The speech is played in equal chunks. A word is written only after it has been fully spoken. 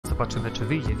Zobaczymy, czy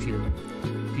wyjdzie film.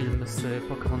 Film z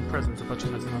Pokémon Present.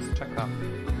 Zobaczymy, co nas czeka.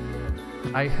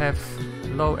 I have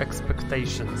low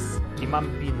expectations. I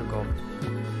mam bingo.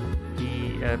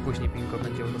 I później bingo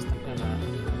będzie udostępnione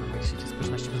w sieci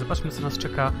społeczności. Zobaczmy, co nas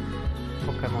czeka w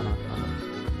Pokémonach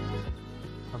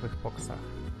w nowych boksach.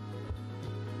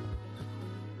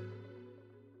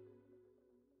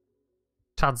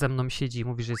 Czat ze mną siedzi i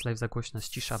mówi, że jest live za głośno.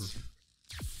 Ściszam.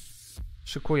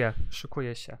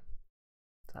 Szykuję się.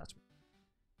 Zobaczmy.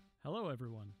 Hello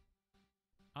everyone.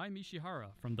 I'm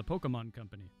Ishihara from the Pokemon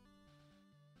Company.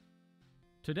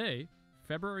 Today,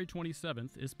 February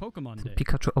 27th is Pokemon Day.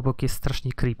 Pikachu obok jest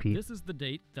strasznie creepy. This is the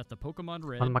date that the Pokemon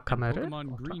Red On ma and kamery?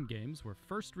 Pokemon Green games were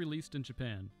first released in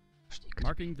Japan, Creepy.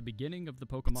 marking the beginning of the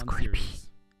Pokemon It's creepy. series.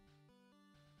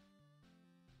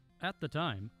 At the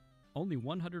time, only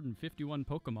 151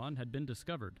 Pokemon had been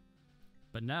discovered,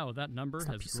 but now that number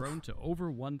has grown to over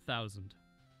 1,000.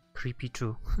 Creepy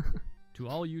Chu. To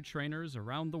all you trainers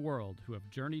around the world who have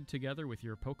journeyed together with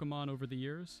your Pokemon over the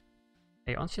years,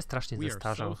 Ej, on się strasznie we are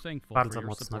zestarzał. so thankful Bardzo for your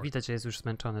mocno. support. Widać, że jest już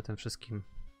zmęczony tym wszystkim.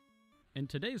 In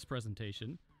today's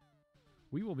presentation,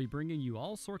 we will be bringing you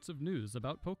all sorts of news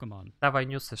about Pokemon. Dawaj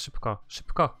newsy, szybko,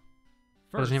 szybko.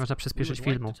 Tylko, że nie można we przyspieszyć would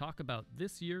like filmu. to talk about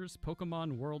this year's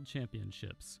Pokemon World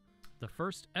Championships, the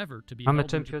first ever to be Mamy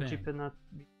held in championshipy Japan. na...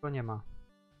 Go nie ma.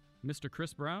 Mr.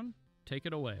 Chris Brown, take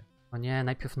it away. O nie,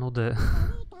 najpierw nudy.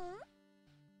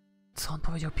 Co on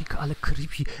powiedział, Pika? Ale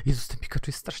creepy. Jezus, ten Pikachu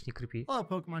jest strasznie creepy. Hello,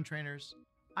 Pokemon trainers.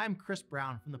 I'm Chris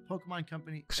Brown from the Pokemon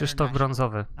Company Krzysztof International.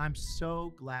 Brązowy. I'm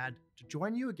so glad to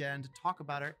join you again to talk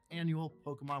about our annual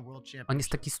Pokemon World Championship. On jest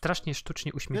taki strasznie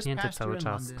sztucznie uśmiechnięty cały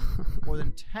czas. More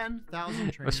than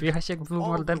 10,000 trainers Uśmiecha się, jakby był from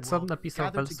all over the mordercą, world napisał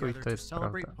gathered Belsu i together to jest to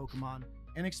celebrate prawda. Pokemon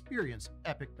and experience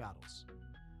epic battles.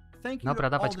 Thank you Dobra,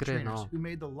 to all dawać the gry, trainers no. who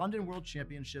made the London World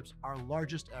Championships our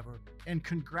largest ever, and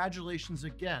congratulations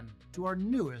again to our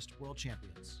newest world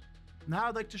champions. Now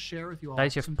I'd like to share with you all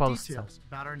Dajcie w some Polsce. details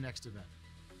about our next event.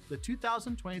 The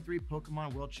 2023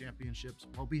 Pokemon World Championships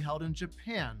will be held in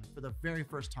Japan for the very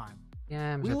first time.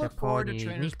 Wiem, We że w look forward to Japonii.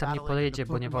 trainers Nikt tam nie battling in pojedzie,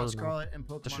 the bo nie Pokemon wolno. Scarlet and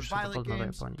Też Pokemon już chyba Violet wolno w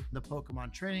games, Japonii. the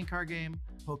Pokemon Trading Card Game,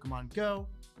 Pokemon Go,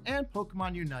 and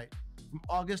Pokemon Unite from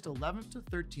August 11th to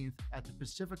 13th at the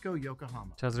Pacifico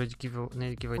Yokohama. Trzeba zrobić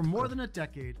giveaway, For more than a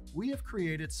decade, we have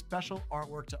created special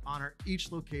artwork to honor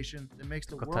each location that makes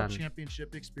the Tylko World ten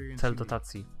Championship experience cel unique.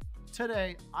 dotacji.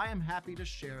 Today, I am happy to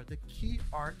share the key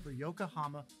art for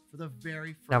Yokohama for the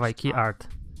very first Dawaj, key time. art.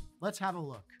 Let's have a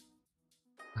look.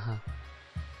 Aha.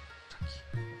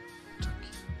 Czaki.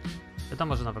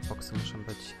 Wiadomo, że nowe boksy muszą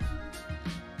być.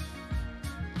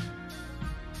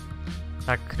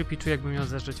 Tak, creepy czuję, jakby miał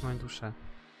zeżreć moją duszę.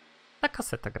 Ta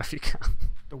kaseta grafika.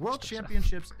 The World Szczerze.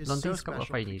 Championships is so Londyńska była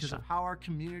special because fajniejsza. of how our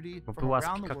community Bo from była z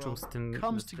around the Pikachu world z tym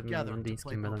comes together to londyńskim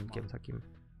play melonkiem Pokemon. takim.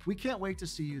 We can't wait to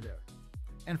see you there.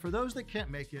 And for those that can't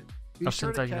make it, be sure to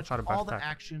Oszczędzali na catch farbach, all the tak.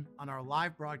 action on our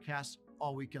live broadcasts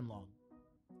all weekend long.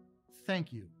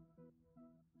 Thank you.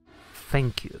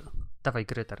 Thank you. Dawaj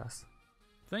gry teraz.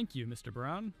 Thank you, Mr.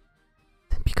 Brown.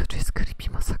 Ten Pikachu jest creepy,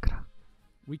 masakra.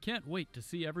 We can't wait to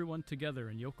see everyone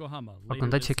together in Yokohama later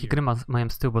Oglądajcie, this jakie year. gry mają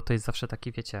z tyłu, bo to jest zawsze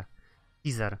taki, wiecie,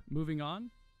 teaser. Moving on,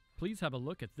 please have a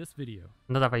look at this video.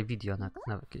 No dawaj video na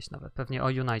jakieś nowe. Pewnie o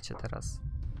Unite teraz.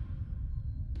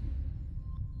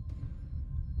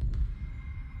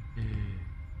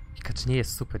 Pikachu nie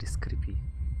jest super, jest creepy.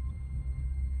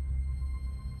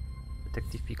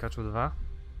 Detektyw Pikachu 2.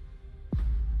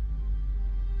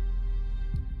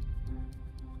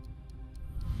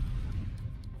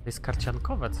 To jest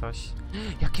karciankowe coś.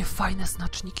 Jakie fajne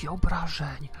znaczniki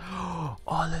obrażeń.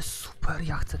 Ale super,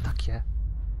 ja chcę takie.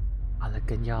 Ale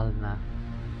genialne.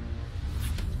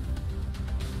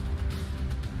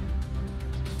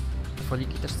 Te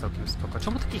foliki też całkiem spoko.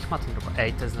 Czemu takich ma ten robot?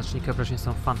 Ej, te znaczniki obrażeń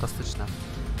są fantastyczne.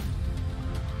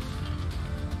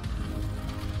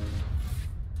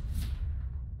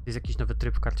 Jest jakiś nowy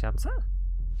tryb w karciance?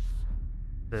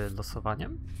 Z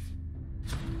losowaniem?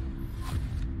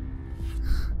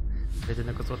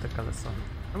 Jedynego złote kalesony.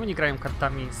 Czemu nie grają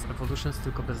kartami z Evolutions,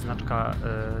 tylko bez znaczka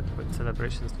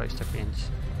Celebrations 25?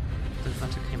 Ten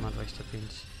znaczek nie ma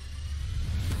 25.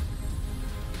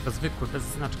 To zwykły, bez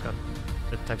znaczka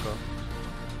tego.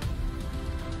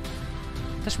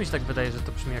 Też mi się tak wydaje, że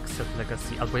to brzmi jak Set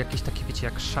Legacy, albo jakieś takie, wiecie,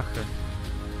 jak szachy.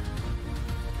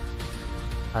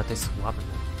 Ale to jest ładne.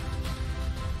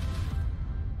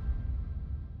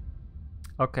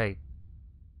 Okej.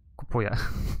 Kupuję.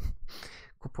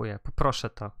 Kupuję. Poproszę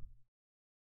to.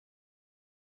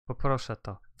 Poproszę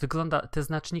to. Te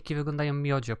znaczniki wyglądają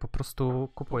miodzio. Po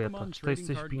prostu kupuję to. Czy to jest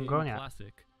coś w bingo? Nie.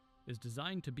 Is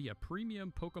designed to be a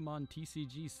premium Pokemon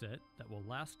TCG set that will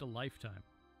last a lifetime.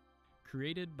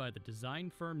 created by the design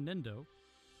firm Nendo,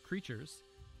 Creatures,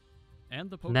 and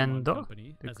the Pokemon Nendo?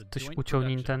 Company as a Ktoś joint uciął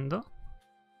production. Nintendo?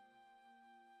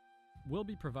 We'll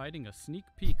be providing a sneak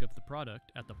peek of the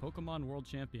product at the Pokemon World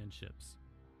Championships,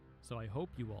 so I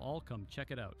hope you will all come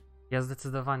check it out. Ja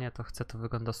zdecydowanie to chcę, to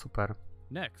wygląda super.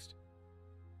 Next,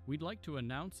 we'd like to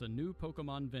announce a new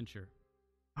Pokemon venture.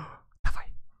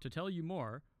 Dawaj. To tell you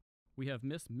more, we have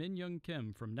Miss Min Young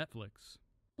Kim from Netflix.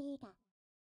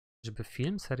 Żeby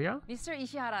film, serial? Mr.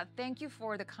 Ishihara, thank you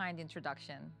for the kind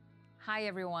introduction. Hi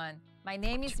everyone, my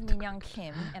name is Min Young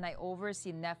Kim and I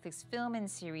oversee Netflix film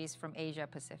and series from Asia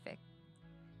Pacific.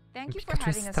 Thank you for Pikachu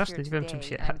jest having us straszny, here nie wiem czym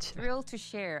się today. I'm jechać. thrilled to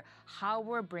share how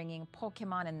we're bringing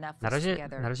Pokemon and Na Netflix razie,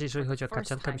 together. jeżeli chodzi o for the first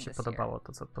karciankę, mi time się this podobało year.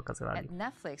 to, co pokazywali. At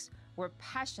Netflix, we're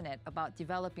passionate about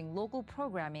developing local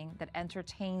programming that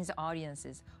entertains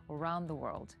audiences around the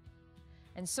world.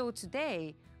 And so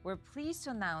today, we're pleased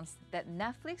to announce that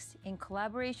Netflix, in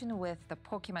collaboration with the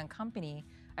Pokemon Company,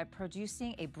 are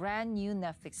producing a brand new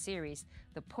Netflix series,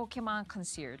 The Pokemon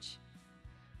Concierge.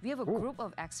 We have a group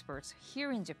of experts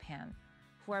here in Japan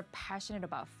who are passionate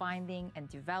about finding and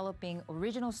developing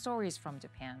original stories from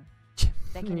Japan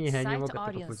that can Nie excite mogę tego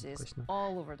audiences powiedzieć głośno.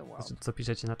 all over the world. Co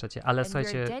piszecie na czacie, ale And we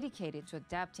słuchajcie, are dedicated to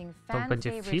adapting to fan będzie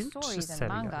favorite film czy stories and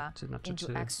serial? manga Czy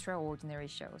into extraordinary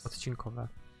shows. odcinkowe?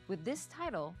 With this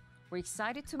title, we're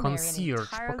excited to marry an Concierge,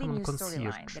 entirely Pokemon new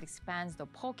storyline Concierge. that expands the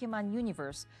Pokemon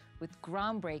universe with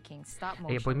groundbreaking Ej,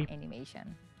 stop-motion bo mi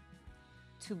animation.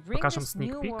 To bring pokażą this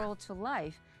sneak new peek? world to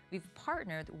life, we've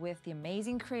partnered with the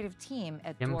amazing creative team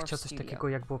at Ja bym Dwarf chciał coś Studio. takiego,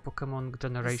 jak było Pokémon The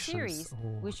Generations. series,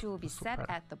 which will be to set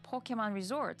super. at the Pokemon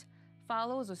Resort,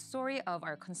 follows the story of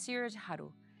our concierge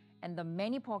Haru and the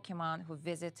many Pokemon who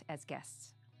visit as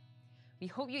guests. We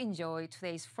hope you enjoy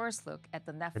today's first look at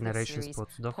the Netflix Generations series było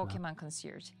cudowne. Pokemon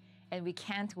Concierge, and we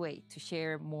can't wait to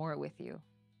share more with you.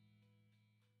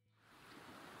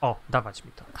 O, dawać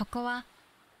mi to. ここは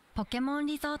ポケモン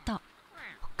リゾート。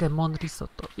 Pokémon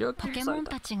Risotto. ポケモン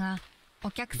たちが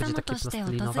お客 Będzie 様 takie として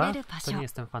訪れ plastelinowe? る場 To 所。 nie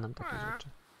jestem fanem takich rzeczy.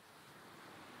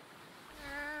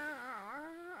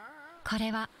 こ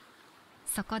れは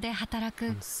そこで働く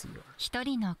Concierge. 一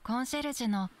人のコンシェルジュ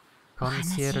のお話。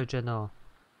 Concierge no.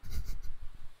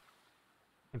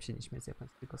 Wiem się nie śmieję z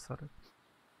japońskiego, sorry.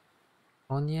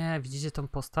 O nie, widzicie tą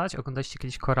postać? Oglądaliście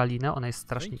kiedyś Koralinę? Ona jest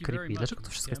strasznie Thank you very creepy. much, Dlaczego to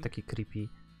wszystko jest Kim. takie creepy?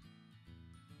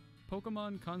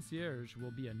 Pokemon Concierge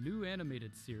will be a new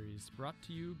animated series brought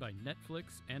to you by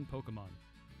Netflix and Pokemon.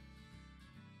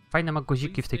 Fajne ma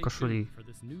guziki w tej Please stay koszuli tuned for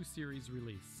this new series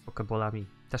release. z pokebolami.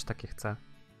 Też takie chcę.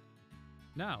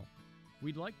 Now,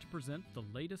 we'd like to present the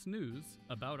latest news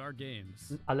about our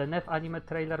games. Ale NEF anime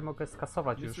trailer mogę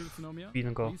skasować już. Mr. Tsunomiya,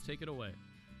 Bingo. please take it away.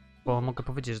 Bo mogę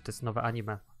powiedzieć, że to jest nowe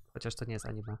anime. Chociaż to nie jest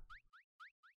anime.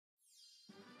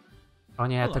 O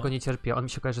nie, Hello. tego nie cierpię. On mi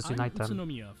się kojarzy z I'm Unitem.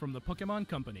 Utsunomiya from the Pokemon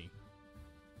Company.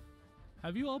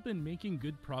 Have you all been making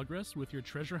good progress with your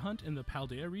treasure hunt in the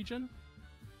Paldea region?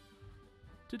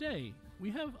 Today,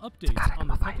 we have updates on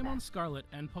the Pokemon Scarlet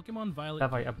and Pokemon Violet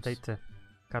Dawaj, games. update'y.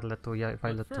 Carletu, But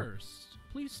Violetu. first,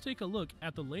 please take a look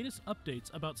at the latest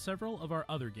updates about several of our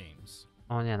other games.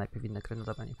 O nie, najpierw inne gry, no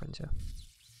dobra, niech będzie.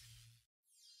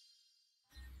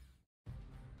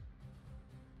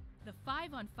 The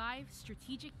 5-on-5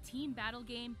 strategic team battle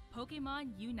game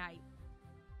Pokemon Unite.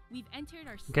 We've entered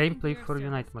our second Gameplay year of for service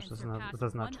Unite and można surpassed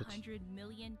zaznaczyć. 100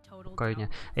 million total Spokojnie.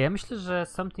 downloads. Ja myślę, że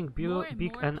something More and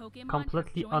big more and Pokemon completely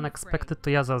have joined the unexpected to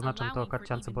ja zaznaczam to o allowing for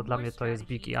karciance, even bo dla more mnie to jest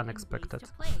big i strategies and ways unexpected.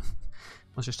 to play.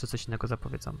 Może jeszcze coś innego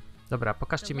zapowiedzą. Dobra,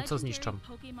 pokażcie The mi co legendary zniszczą.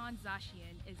 Pokemon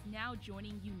Zacian is now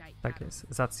joining Unite Tak battles.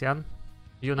 jest, Zacjan.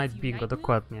 Unite Its Bingo, Unite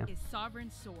dokładnie. move is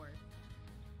Sovereign Sword.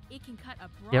 It can cut a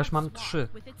broad Ja już mam swath 3.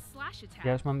 with its slash attack.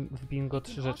 Ja już mam w bingo It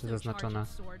can 3 rzeczy also charge zaznaczone.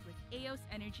 its sword with Eos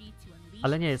energy to unleash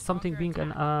Ale nie, its something stronger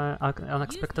big and attack.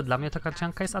 unexpected. Dla mnie ta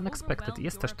karcianka jest unexpected i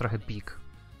jest też trochę big.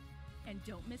 And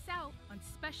don't miss out on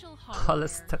special Ale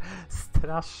hardware.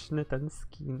 straszny ten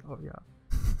skin, o ja.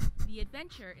 The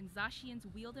adventure in Zacian's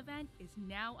Wield event is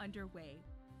now underway.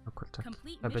 O kurczę,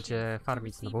 Complete to będzie missions to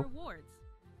farmić receive znowu. rewards.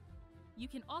 You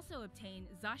can also obtain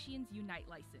Zacian's Unite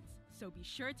license, so be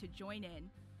sure to join in.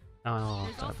 O,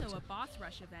 There's to also będzie a boss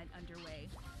rush event underway.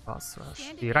 boss rush. Stand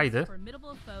I against rajdy.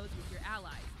 formidable foes with your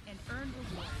allies and earn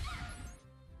rewards.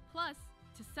 Plus,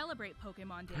 to celebrate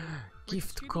Pokemon Day, we're Gift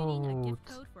distributing a gift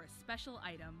code. code for a special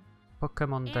item.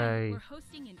 Pokémon And Day. we're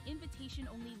hosting an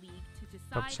invitation-only league to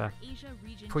decide Dobrze. our Asia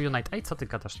region Twój Unite. Ej, champions. co ty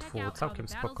gadasz? Check Twój, out how całkiem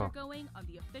the battles spoko. are going on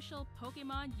the official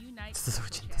Pokemon Unite Co to za official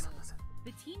ucięte channel. znalazłem?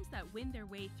 The teams that win their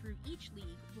way through each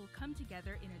league will come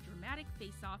together in a dramatic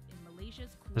face-off in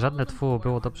Malaysia's Kuala Żadne tfu, Lumpur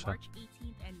było on dobrze. March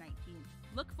 18th and 19th.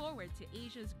 Look forward to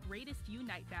Asia's greatest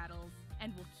Unite battles,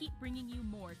 and we'll keep bringing you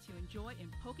more to enjoy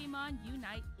in Pokemon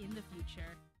Unite in the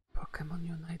future. Pokemon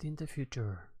Unite in the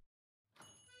future.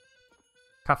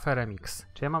 Cafe Remix.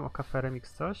 Czy ja mam o Cafe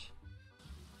Remix coś?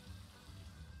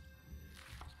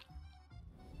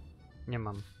 Nie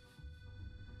mam.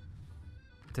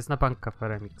 To jest na bank Cafe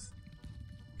Remix.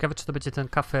 Ciekawe, czy to będzie ten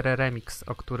Cafe Remix,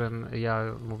 o którym ja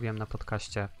mówiłem na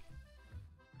podcaście.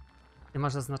 Nie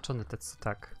masz zaznaczony Tetsu,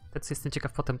 tak. Tetsu, jestem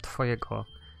ciekaw potem twojego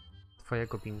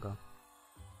bingo.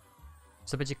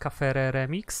 Czy to będzie Cafe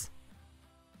Remix?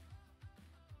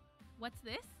 What's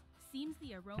this? Seems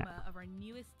the aroma of our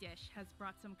newest dish has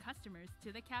brought some customers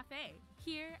to the cafe.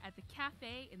 Here at the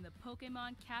cafe in the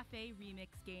Pokemon Cafe Remix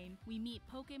game, we meet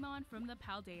Pokemon from the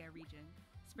Paldea region.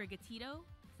 Sprigatito,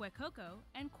 Fuecoco,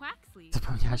 and Quaxly.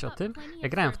 Zapomniałaś o tym? Ja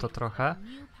grałem w to trochę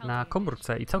na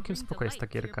komórce i całkiem spoko jest ta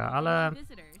gierka, ale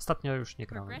ostatnio już nie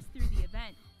grałem.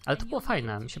 Ale to było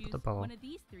fajne, mi się podobało.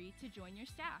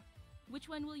 Which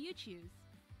one will you choose?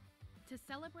 To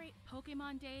celebrate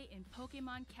Pokemon Day in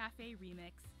Pokemon Cafe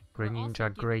Remix, Greninja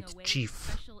Great Chief.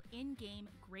 Special in-game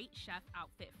Great Chef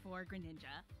outfit for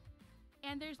Greninja.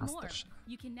 And there's more.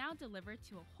 You can now deliver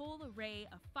to a whole array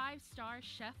of 5-star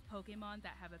chef Pokemon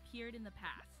that have appeared in the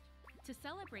past. To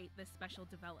celebrate this special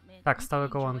development, tak,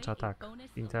 stałego łącza, tak,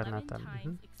 z internetem.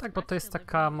 Tak, bo to jest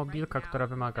taka mobilka, która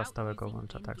wymaga stałego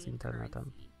łącza, tak, z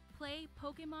internetem. Play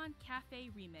Pokemon Cafe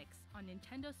Remix on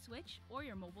Nintendo Switch or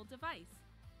your mobile device,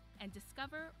 and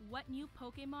discover what new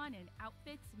Pokemon and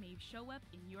outfits may show up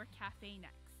in your cafe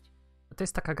next. To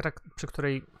jest taka gra, przy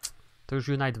której to już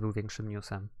Unite był większym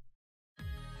newsem.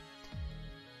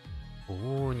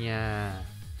 Nie.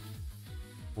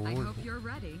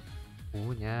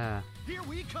 Nie.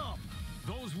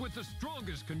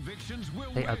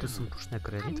 Ej, ale to są różne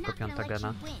gry, nie tylko 5.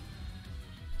 gena.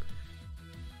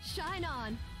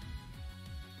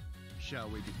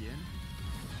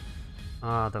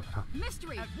 A, dobra.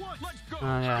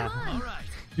 No nie.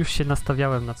 Już się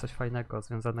nastawiałem na coś fajnego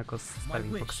związanego z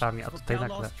starymi boksami, a tutaj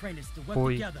nagle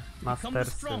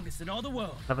Mastersy.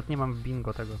 Nawet nie mam w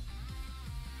bingo tego.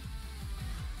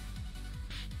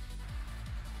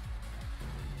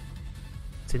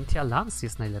 Cynthia Lance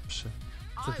jest najlepszy.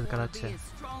 Co wy gadacie?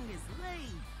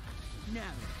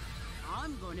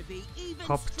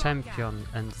 Hop Champion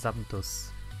and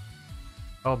Zapdos.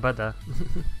 O, BD.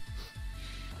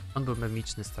 On był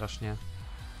memiczny strasznie.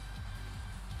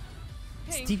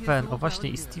 Steven, o właśnie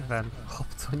i Steven. Hop,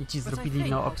 co oni ci zrobili?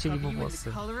 No, obcięli mu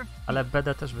włosy. Ale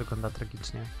BD też wygląda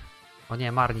tragicznie. O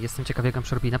nie, Marni, jestem ciekaw jak on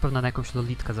przerobi. Na pewno na jakąś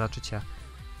lolitkę zobaczycie.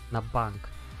 Na bank.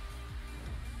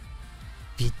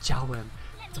 Wiedziałem.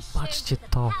 Zobaczcie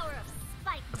to.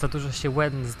 Za dużo się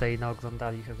Wednesday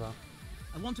naoglądali chyba.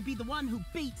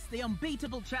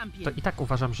 To i tak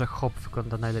uważam, że Hop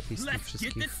wygląda najlepiej z tych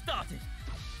wszystkich.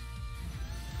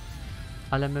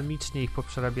 Ale memicznie ich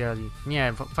poprzerabiali.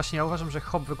 Nie, właśnie ja uważam, że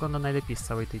Hop wygląda najlepiej z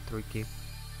całej tej trójki.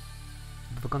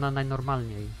 Wygląda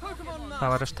najnormalniej.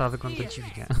 Cała reszta wygląda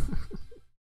dziwnie.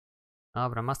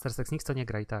 Dobra, Master Sex, nikt to nie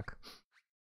gra i tak.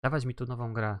 Dawać mi tu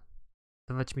nową grę.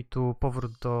 Dawać mi tu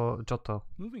powrót do Johto.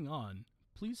 Moving on,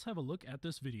 please have a look at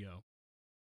this video.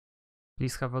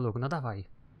 Please have a look. No dawaj.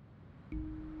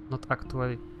 Not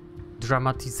actual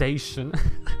dramatization.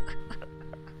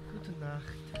 Gute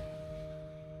Nacht.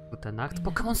 Gute Nacht.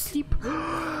 Pokémon Sleep.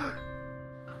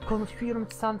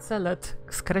 Confirmed Sunset.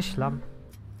 Skreślam.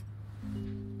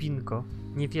 Bingo.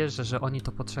 Nie wierzę, że oni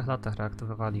to po 3 latach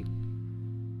reaktywowali.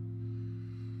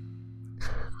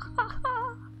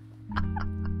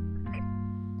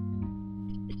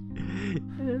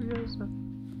 Nie wierzę.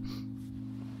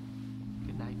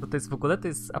 Bo to jest w ogóle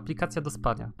aplikacja do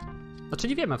spania. Znaczy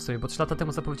nie wiemy w sumie, bo 3 lata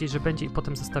temu zapowiedzieli, że będzie i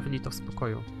potem zostawili to w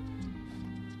spokoju.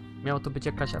 Miało to być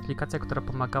jakaś aplikacja, która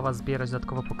pomagała zbierać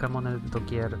dodatkowo Pokemony do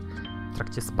gier w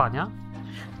trakcie spania.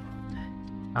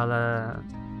 Ale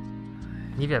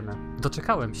nie wiemy.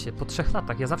 Doczekałem się po 3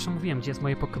 latach. Ja zawsze mówiłem, gdzie jest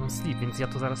moje Pokémon Sleep, więc ja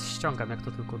to zaraz ściągam, jak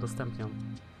to tylko udostępnią.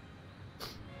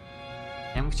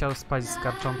 Ja bym chciał spać z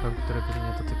Garchompem, który by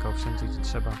mnie dotykał wszędzie, gdzie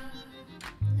trzeba.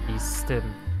 I z tym,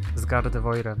 z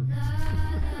Gardevoirem.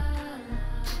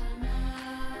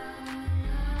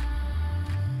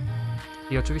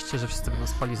 I oczywiście, że wszyscy będą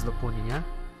spali z Lopuni, nie?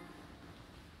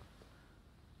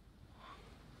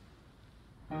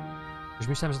 Już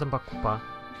myślałem, że tam była kupa.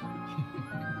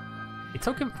 I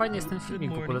całkiem fajnie jest ten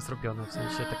filmik w ogóle zrobiony, w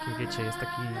sensie takim, wiecie, jest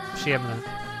taki przyjemny.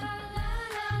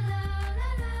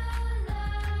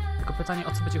 Tylko pytanie,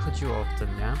 o co będzie chodziło w tym,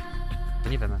 nie? To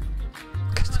nie wiemy.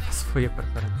 Każdy ma swoje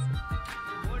preferencje.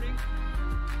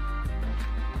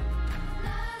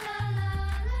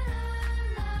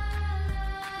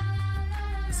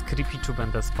 Creepy'czu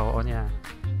będę spał, o nie.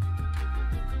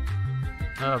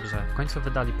 No dobrze, w końcu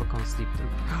wydali Pokémon Sleep.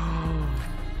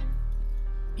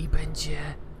 I będzie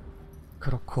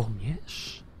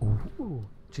krokomierz?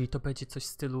 Czyli to będzie coś w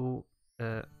stylu...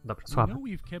 dobra, słabe.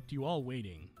 We've kept you all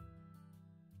waiting.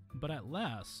 But at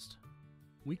last,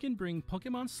 we can bring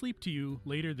Pokémon Sleep to you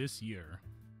later this year.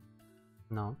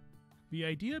 No.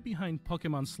 The idea behind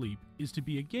Pokémon Sleep is to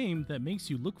be a game that makes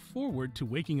you look forward to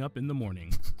waking up in the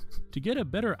morning. To get a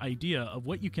better idea of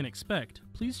what you can expect,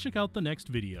 please check out the next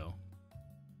video.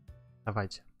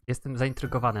 Dawajcie. Jestem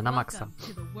zaintrygowany na maksa.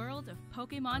 Welcome to the world of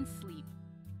Pokémon Sleep.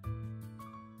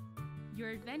 Your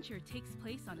adventure takes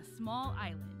place on a small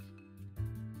island.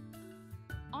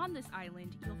 On this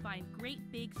island, you'll find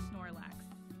great big Snorlax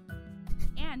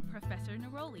and Professor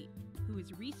Neroli, who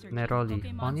is researching Neroli.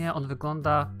 Pokémon O nie, on Sleep.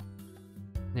 wygląda...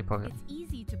 Nie powiem. It's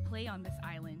easy to play on this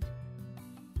island.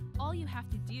 All you have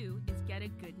to do is get a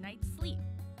good night's sleep.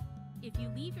 If you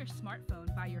leave your smartphone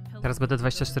by your pillow, Teraz będę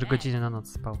before you go 24 to bed, godziny na noc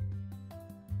spał.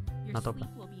 your No dobra.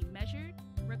 sleep will be measured,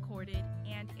 recorded,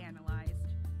 and analyzed.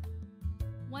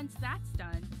 Once that's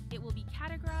done, it will be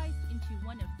categorized into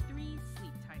one of 3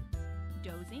 sleep types: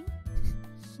 dozing,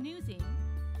 snoozing,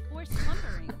 or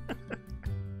slumbering.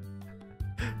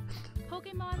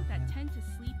 Pokémon that tend to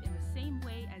sleep in the same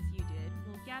way as you did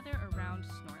will gather around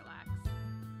Snorlax.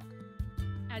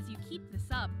 As you keep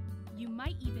this up, you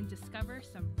might even discover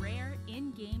some rare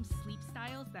in-game sleep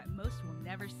styles that most will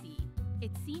never see.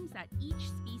 It seems that each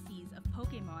species of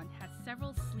Pokémon has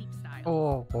several sleep styles.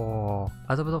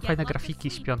 A to będą Get fajne lots of grafiki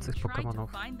sleep śpiących and try to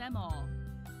Pokémonów. find them all.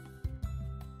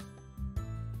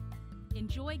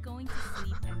 Enjoy going to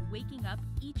sleep and waking up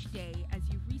each day as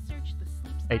you research the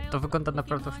sleep Ej, styles to of wygląda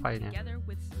naprawdę Pokémon fajnie. together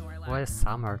with Snorlax. Bo jest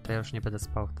summer, to ja już nie będę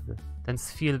spał wtedy. Ten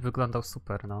sfil wyglądał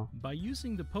super, no. By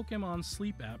using the Pokémon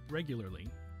Sleep app regularly,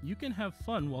 you can have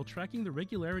fun while tracking the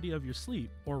regularity of your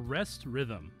sleep or rest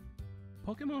rhythm.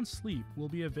 Pokémon Sleep will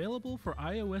be available for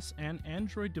iOS and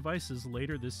Android devices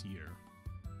later this year.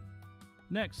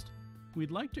 Next,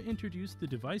 we'd like to introduce the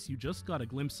device you just got a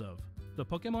glimpse of, the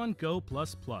Pokémon Go++.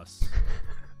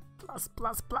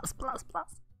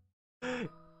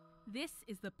 This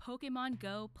is the Pokémon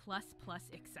Go++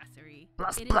 accessory.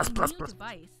 Plus, It plus, is a plus, new plus.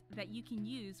 device that you can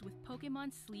use with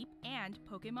Pokémon Sleep and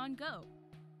Pokémon Go.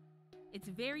 It's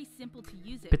very simple to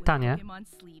use it Pytanie. with Pokémon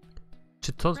Sleep.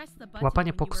 Czy to Press the button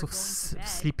łapanie when you are poksów going to w bed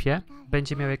slipie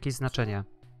będzie miało jakieś znaczenie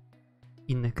w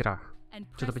innych grach? and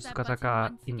Czy to press będzie that tylko button taka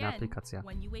once inna again aplikacja?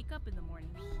 when you wake up in the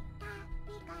morning.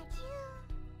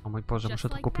 O mój Boże, Just muszę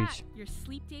to like kupić. that, your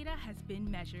sleep data has been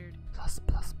measured. Plus.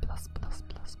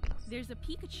 There's a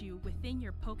Pikachu within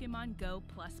your Pokémon Go++.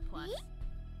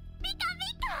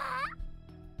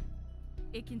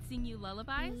 It can sing you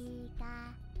lullabies,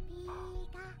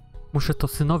 Muszę to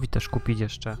synowi też kupić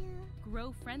jeszcze.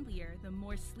 grow friendlier the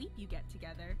more sleep you get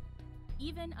together,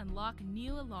 even unlock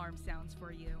new alarm sounds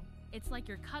for you. It's like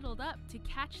you're cuddled up to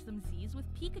catch some Z's with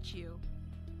Pikachu.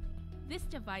 This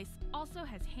device also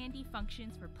has handy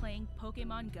functions for playing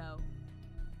Pokémon Go.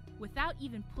 Without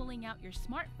even pulling out your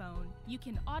smartphone, you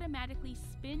can automatically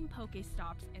spin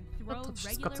Pokéstops and throw to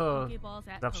wszystko, regular co Pokéballs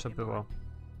at zawsze Pokémon. było.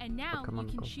 And now Pokémon you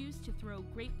can Go. choose to throw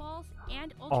Great Balls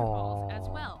and Ultra Balls as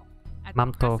well. At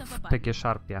Mam the to press of a w button. PG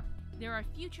Sharpie. There are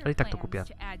future Ale i tak to kupię. plans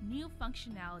to add new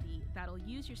functionality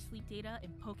that'll use your sleep data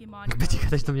in Pokémon Jak będzie Go.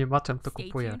 gadać do mnie maczem, to Stay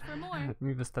kupuję. tuned for more.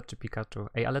 Mi wystarczy Pikachu.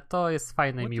 Ej, ale to jest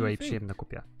fajne, What do miłe you i think? przyjemne,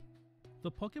 kupię. The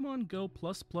Pokémon Go++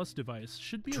 device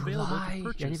should be available to July!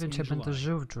 purchase Ja nie wiem, in czy ja będę July.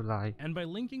 żył w July. And by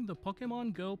linking the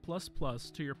Pokémon Go++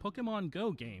 to your Pokémon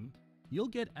Go game, you'll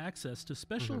get access to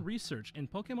special research in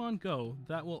Pokémon Go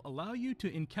that will allow you to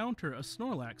encounter a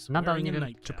Snorlax Nadal wearing nie a wiem, czy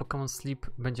nightcap. Pokémon Sleep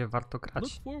będzie warto Look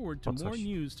grać. forward to po more coś.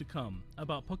 news to come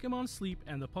about Pokémon Sleep and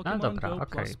the No Pokémon dobra, Go++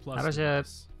 okej. device.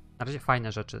 Na razie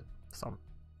fajne rzeczy są.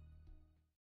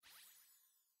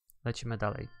 Lecimy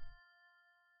dalej.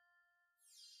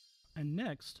 And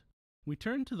next, we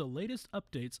turn to the latest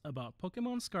updates about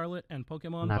Pokémon Scarlet and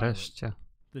Pokémon Violet, Nareszcie.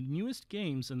 the newest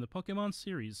games in the Pokémon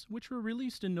series, which were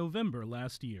released in November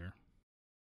last year.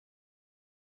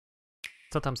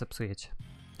 Co tam zepsujecie?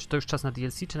 Czy to już czas na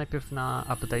DLC, czy najpierw na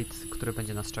update, który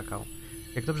będzie nas czekał?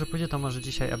 Jak dobrze pójdzie, to może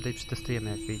dzisiaj update przetestujemy,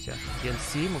 jak wyjdzie.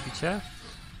 DLC, mówicie?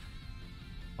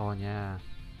 O nie.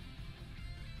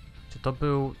 Czy to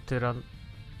był tyran...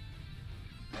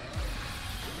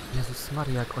 Jezus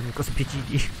Maria, jak oni go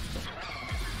zbiedzili.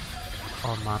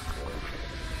 O matko.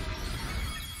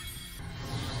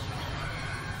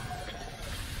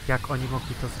 Jak oni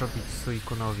mogli to zrobić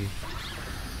Suikunowi?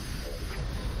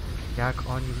 Jak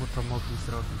oni mu to mogli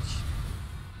zrobić?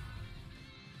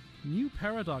 New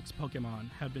Paradox Pokémon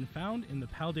have been found in the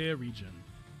Paldea region.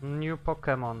 New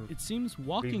Pokémon. It seems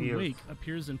Walking Reviews. Wake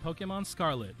appears in Pokemon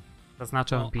Scarlet,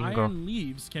 Zaznaczę while bingo. Iron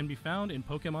Leaves can be found in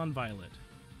Pokemon Violet.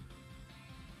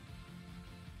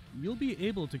 You'll be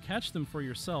able to catch them for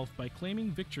yourself by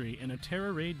claiming victory in a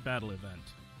Terra Raid battle event.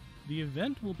 The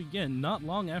event will begin not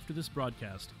long after this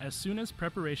broadcast, as soon as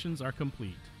preparations are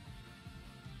complete.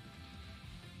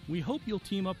 We hope you'll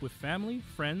team up with family,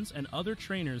 friends, and other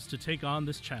trainers to take on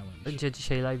this challenge. Będzie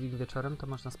dzisiaj live wieczorem, to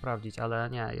można sprawdzić, ale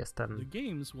nie, The jestem...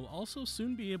 games will also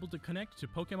soon be able to connect to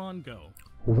Pokemon Go.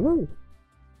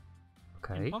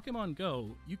 Okej. In Pokemon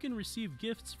Go, you can receive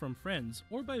gifts from friends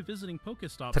or by visiting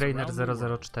Pokestops Trainer around the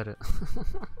world. 004.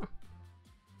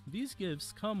 These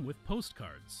gifts come with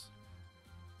postcards.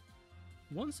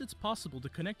 Once it's possible to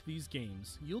connect these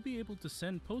games, you'll be able to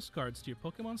send postcards to your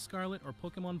Pokemon Scarlet or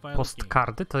Pokemon Violet game.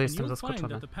 Postkardy? To And jestem you'll find zaskoczony.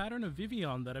 that the pattern of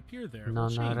Vivian that appear there No will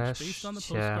change based on the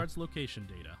nareszcie. postcard's location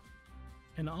data.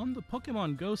 And on the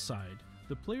Pokemon Go side,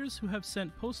 the players who have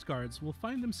sent postcards will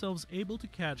find themselves able to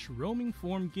catch roaming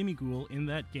form Gimmighoul in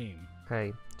that game.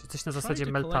 Okej, czyli coś na Try zasadzie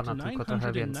to collect Meltana, tylko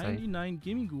trochę więcej. 999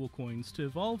 Gimmighoul coins to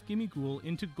evolve Gimmighoul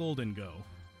into Golden Go.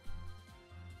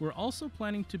 We're also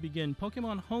planning to begin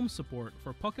Pokemon Home support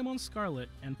for Pokemon Scarlet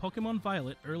and Pokemon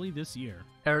Violet early this year.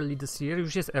 Early this year?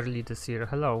 Już jest early this year,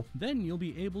 hello. Then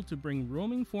you'll be able to bring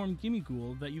roaming form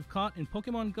Gimmighoul that you've caught in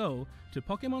Pokemon Go to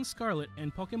Pokemon Scarlet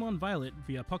and Pokemon Violet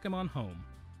via Pokemon Home.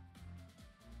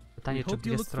 Pytanie, We czy w hope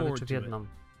you dwie look strony, czy forward w to it. jedną.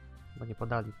 Bo nie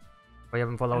podali. Bo ja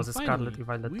bym wolał And ze finally, Scarlet i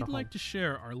Violet to we'd Home. like to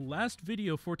share our last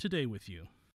video for today with you.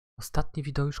 Ostatnie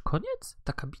wideo już koniec?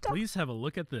 Taka bita? Please have a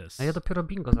look at this. A ja dopiero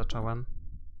bingo zacząłem.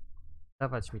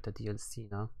 Dawać mi te DLC,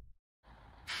 no.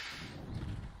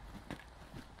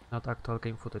 No tak, to all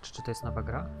game footage. Czy to jest nowa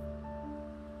gra?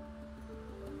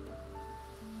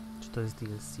 Czy to jest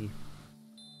DLC?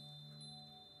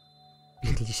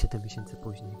 Biegli 7 miesięcy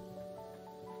później.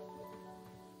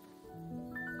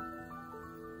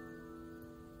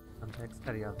 Tam to jak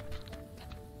serial.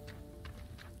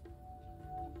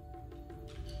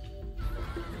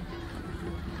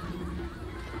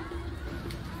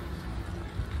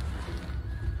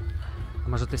 A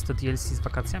może to jest to DLC z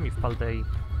wakacjami w Paldei?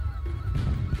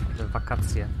 Te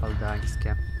wakacje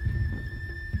paldeańskie.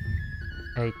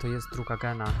 Ej, to jest druga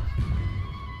gena.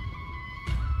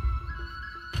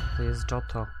 To jest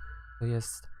Johto. To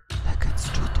jest Legends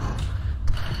Johto.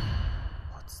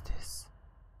 What's this?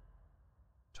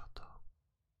 Johto.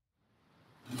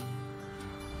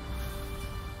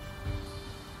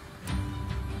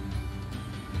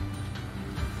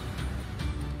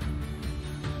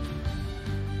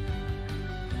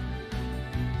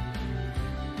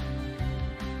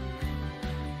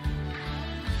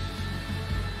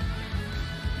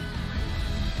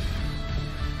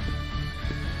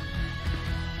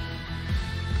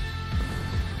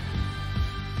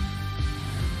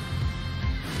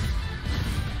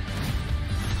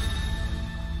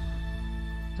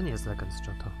 To nie jest Legends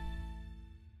Johto.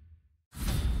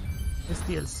 To jest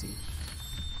DLC.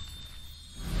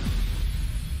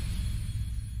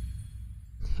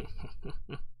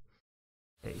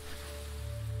 Ej.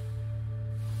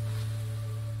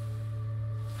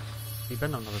 I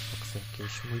będą nowe foxy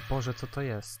jakieś. Mój Boże, co to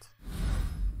jest?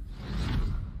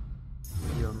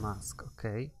 Your Mask,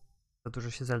 okej. Za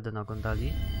dużo się Zeldy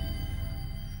naoglądali.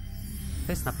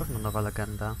 To jest na pewno nowa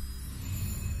legenda.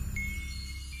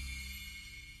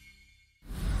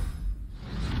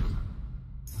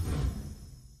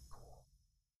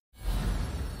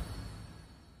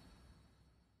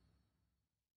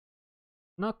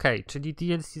 No okej, czyli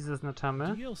DLC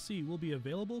zaznaczamy. DLC will be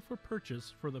available for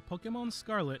purchase for the Pokemon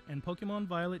Scarlet and Pokemon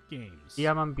Violet games.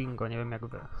 Ja mam bingo, nie wiem jak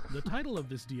wy. The title of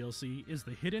this DLC is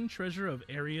The Hidden Treasure of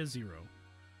Area Zero.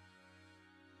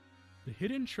 The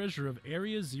Hidden Treasure of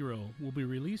Area Zero will be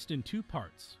released in two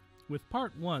parts, with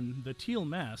Part 1, The Teal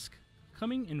Mask,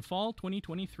 coming in fall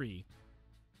 2023.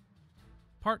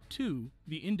 Part 2,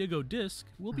 The Indigo Disc,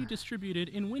 will be distributed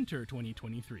in winter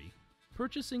 2023.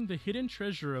 Purchasing the Hidden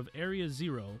Treasure of Area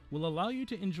Zero will allow you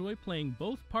to enjoy playing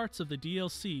both parts of the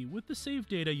DLC with the save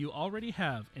data you already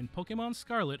have in Pokemon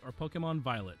Scarlet or Pokemon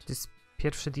Violet. To jest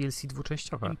pierwsze DLC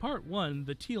dwuczęściowe. In Part 1,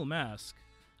 The Teal Mask,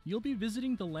 you'll be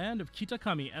visiting the land of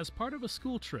Kitakami as part of a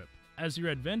school trip, as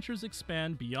your adventures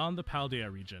expand beyond the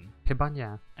Paldea region. Chyba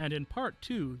nie. And in Part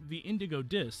 2, The Indigo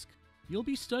Disc, you'll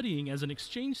be studying as an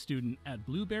exchange student at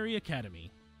Blueberry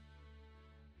Academy.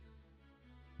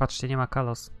 Patrzcie, nie ma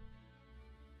Kalos.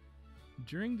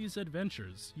 During these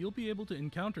adventures, you'll be able to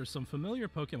encounter some familiar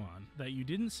Pokemon that you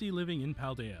didn't see living in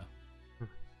Paldea.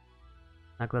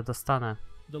 Nagle dostanę.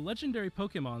 The legendary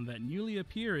Pokemon that newly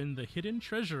appear in the Hidden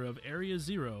Treasure of Area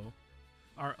Zero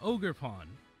are Ogerpon,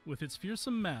 with its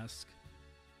fearsome mask,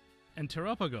 and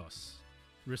Terapagos,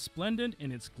 resplendent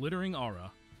in its glittering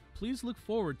aura. Please look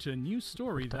forward to a new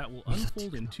story that will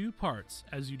unfold in 2 parts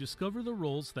as you discover the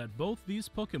roles that both these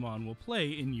Pokemon will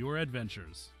play in your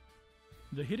adventures.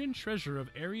 The hidden treasure of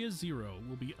Area Zero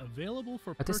will be available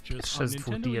for purchase on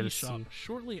Nintendo eShop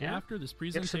shortly after this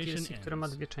presentation który ma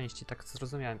ends. 2 części, tak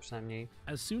zrozumiałem przynajmniej.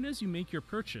 As soon as you make your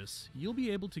purchase, you'll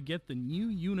be able to get the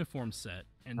new uniform set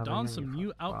and don some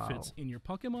new outfits in your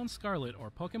Pokemon Scarlet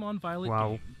or Pokemon Violet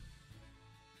game.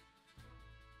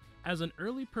 As an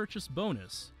early purchase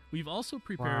bonus, we've also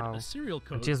prepared a serial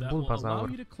code that will allow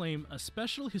you to claim a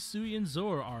special Hisuian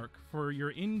Zoro arc for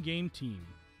your in-game team.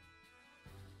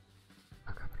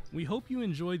 We hope you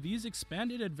enjoy these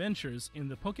expanded adventures in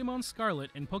the Pokemon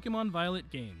Scarlet and Pokemon Violet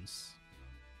games.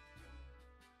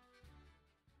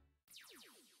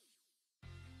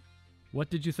 What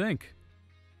did you think?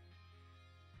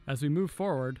 As we move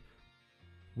forward,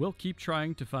 we'll keep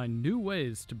trying to find new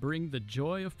ways to bring the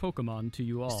joy of Pokemon to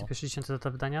you all. 250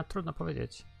 data wydania? Trudno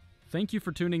powiedzieć. Thank you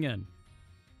for tuning in.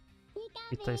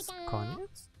 I to jest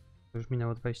koniec? Już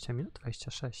minęło 20 minut?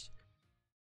 26.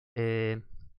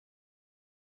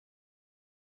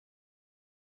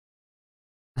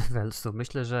 Welsu,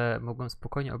 myślę, że mogłem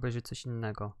spokojnie obejrzeć coś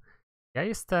innego. Ja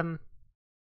jestem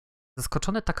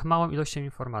zaskoczony tak małą ilością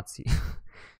informacji.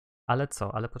 Ale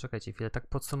co? Ale poczekajcie chwilę, tak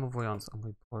podsumowując. O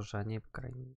mój Boże, nie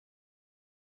graj mi.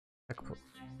 Tak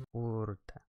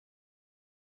kurde.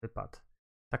 Wypadł.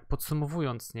 Tak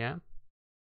podsumowując, nie?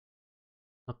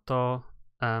 No to...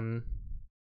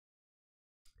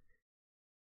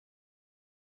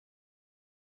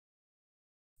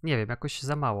 nie wiem, jakoś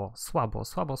za mało. Słabo.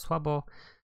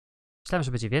 Myślałem,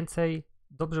 że będzie więcej.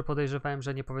 Dobrze podejrzewałem,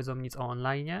 że nie powiedzą nic o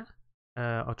online'ie,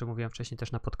 o czym mówiłem wcześniej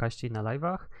też na podcaście i na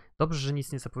live'ach. Dobrze, że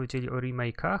nic nie zapowiedzieli o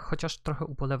remake'ach, chociaż trochę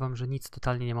ubolewam, że nic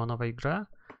totalnie nie ma o nowej grze,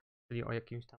 czyli o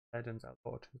jakimś tam Legends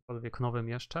albo o czymkolwiek nowym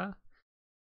jeszcze,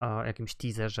 o jakimś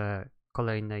teaserze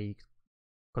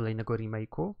kolejnego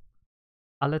remake'u.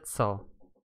 Ale co?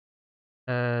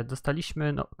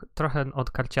 Dostaliśmy trochę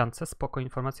od karciance, spoko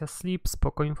informacja Sleep,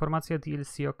 spoko informacja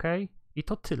DLC, ok? I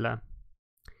to tyle.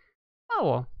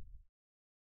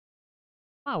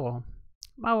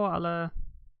 Mało,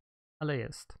 ale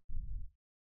jest.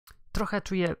 Trochę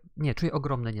czuję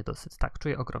ogromny niedosyt. Tak,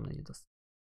 czuję ogromny niedosyt.